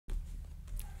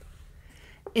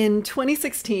In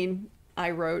 2016, I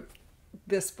wrote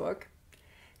this book,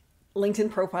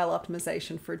 LinkedIn Profile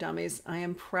Optimization for Dummies. I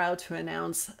am proud to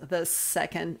announce the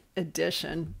second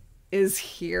edition is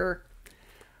here.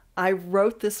 I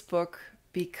wrote this book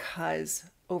because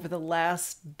over the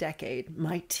last decade,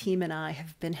 my team and I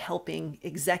have been helping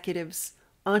executives,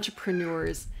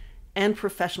 entrepreneurs, and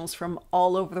professionals from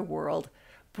all over the world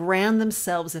brand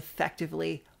themselves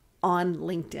effectively on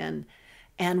LinkedIn.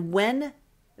 And when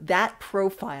that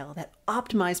profile, that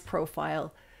optimized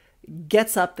profile,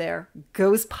 gets up there,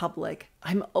 goes public,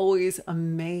 I'm always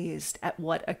amazed at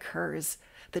what occurs,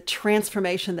 the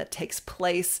transformation that takes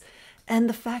place, and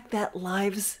the fact that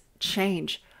lives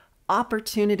change,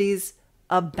 opportunities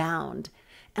abound.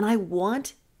 And I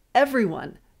want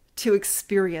everyone to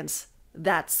experience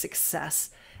that success.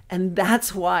 And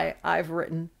that's why I've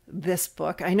written this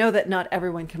book. I know that not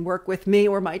everyone can work with me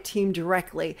or my team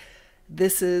directly.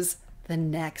 This is the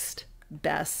next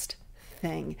best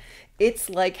thing. It's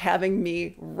like having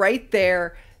me right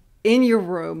there in your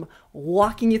room,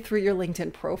 walking you through your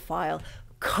LinkedIn profile,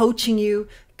 coaching you,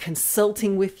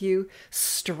 consulting with you,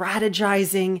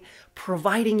 strategizing,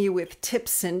 providing you with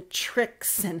tips and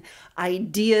tricks and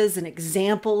ideas and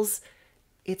examples.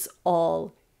 It's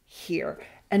all here.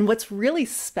 And what's really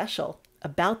special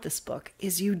about this book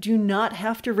is you do not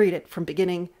have to read it from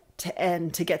beginning to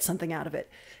end to get something out of it.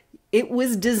 It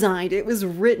was designed, it was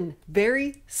written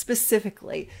very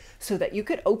specifically so that you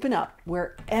could open up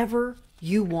wherever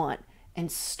you want and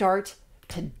start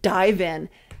to dive in,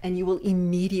 and you will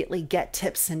immediately get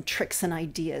tips and tricks and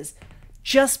ideas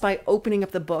just by opening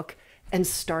up the book and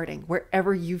starting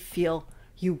wherever you feel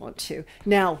you want to.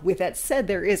 Now, with that said,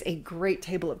 there is a great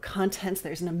table of contents.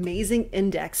 There's an amazing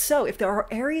index. So if there are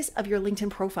areas of your LinkedIn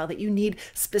profile that you need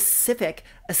specific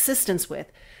assistance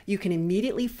with, you can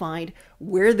immediately find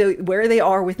where they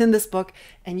are within this book,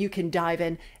 and you can dive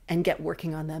in and get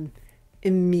working on them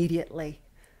immediately.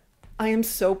 I am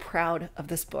so proud of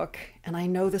this book, and I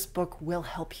know this book will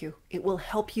help you. It will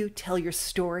help you tell your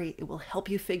story. It will help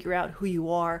you figure out who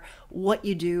you are, what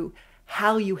you do,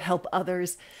 how you help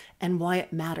others, and why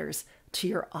it matters to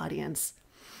your audience.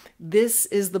 This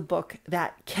is the book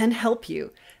that can help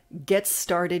you get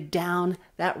started down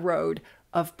that road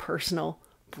of personal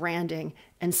branding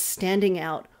and standing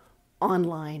out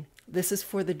online. This is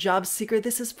for the job seeker.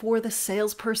 This is for the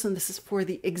salesperson. This is for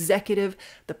the executive,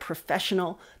 the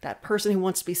professional, that person who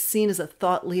wants to be seen as a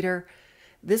thought leader.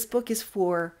 This book is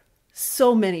for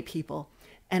so many people,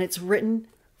 and it's written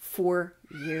for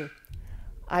you.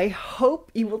 I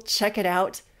hope you will check it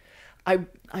out. I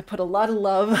put a lot of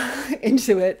love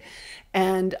into it,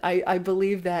 and I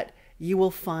believe that you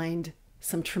will find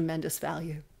some tremendous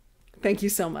value. Thank you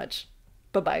so much.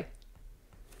 Bye-bye.